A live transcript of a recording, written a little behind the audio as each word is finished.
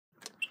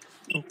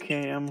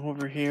Okay, I'm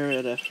over here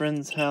at a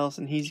friend's house,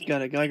 and he's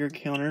got a Geiger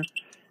counter.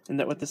 Isn't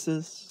that what this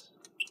is?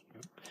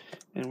 Yep.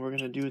 And we're going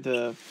to do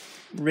the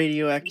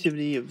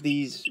radioactivity of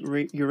these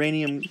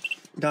uranium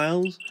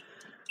dials.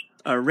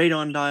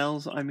 Radon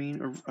dials, I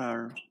mean,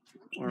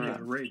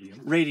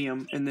 radium.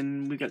 Radium. And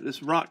then we got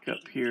this rock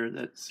up here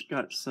that's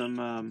got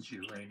some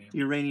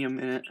uranium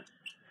in it.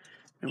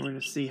 And we're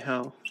going to see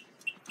how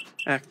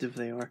active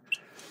they are.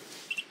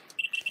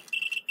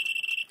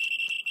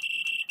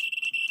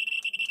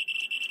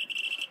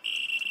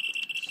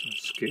 So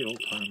scale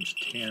times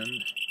 10.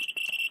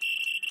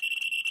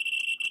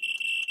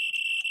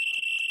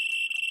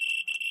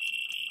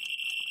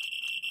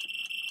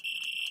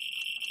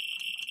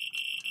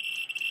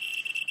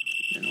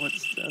 And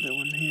what's the other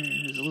one here?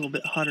 It's a little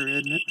bit hotter,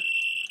 isn't it?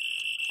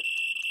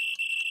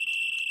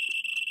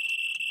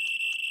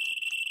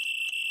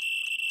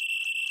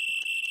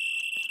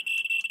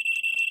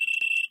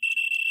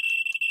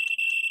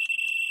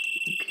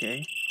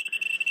 Okay.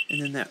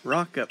 And then that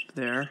rock up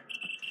there.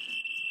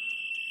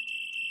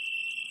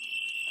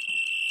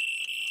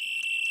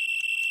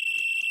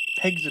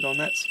 Pegs it on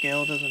that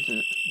scale, doesn't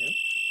it? Yep.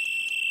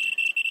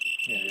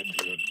 Yeah, you have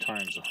to go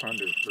times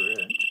 100 for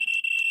it.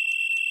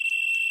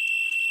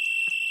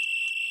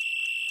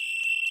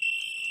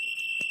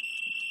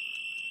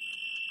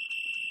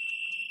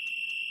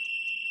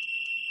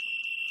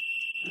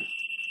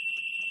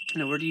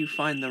 Now, where do you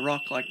find the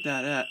rock like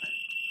that at?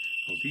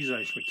 Well, these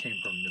actually came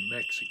from New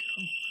Mexico.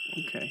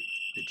 Okay.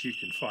 But you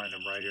can find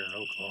them right here in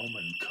Oklahoma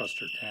in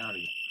Custer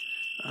County.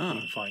 Oh. You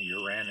can find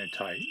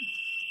uranitite.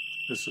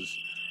 This is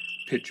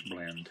pitch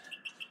blend.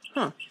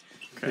 Huh.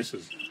 Okay. This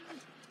is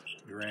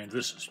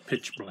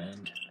pitch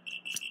blend.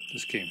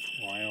 This came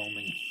from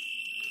Wyoming.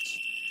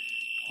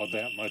 All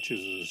that much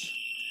is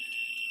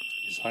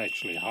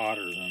actually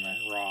hotter than that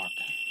rock.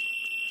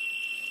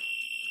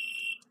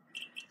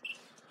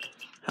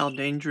 How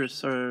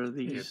dangerous are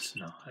these? It's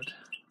not.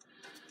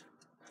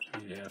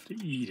 You have to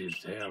eat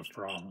it to have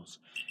problems.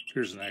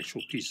 Here's an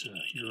actual piece of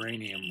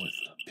uranium with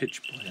a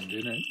pitch blend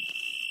in it.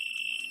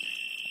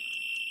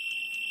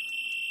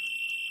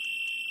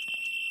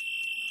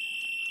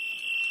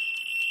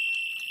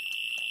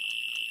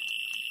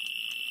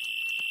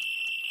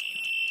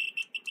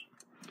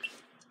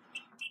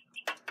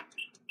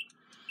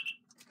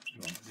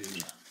 You want to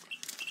do?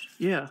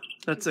 Yeah,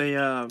 that's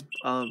a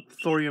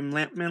thorium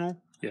lamp mantle?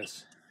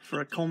 Yes. For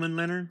a Coleman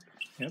lantern?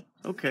 Yep.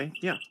 Okay,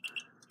 yeah.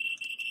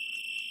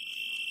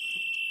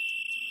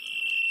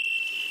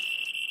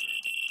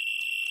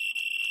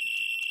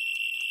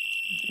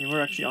 And we're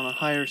actually on a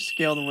higher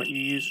scale than what you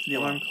use for the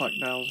alarm clock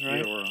dials,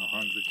 right? Yeah, we're on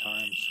 100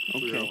 times.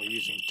 Okay. We're only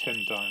using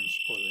 10 times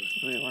for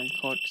the alarm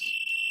clocks.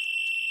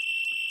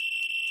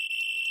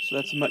 So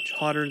that's much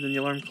hotter than the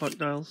alarm clock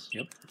dials?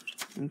 Yep.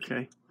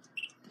 Okay.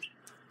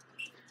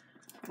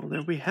 Well,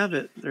 there we have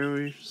it.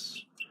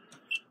 There's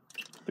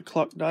the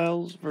clock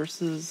dials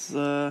versus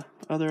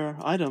other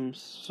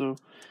items. So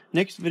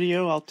next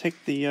video, I'll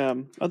take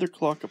the other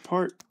clock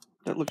apart.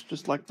 That looks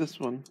just like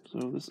this one.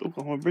 So this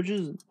Oklahoma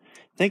Bridges.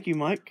 Thank you,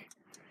 Mike.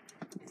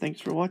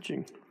 Thanks for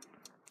watching.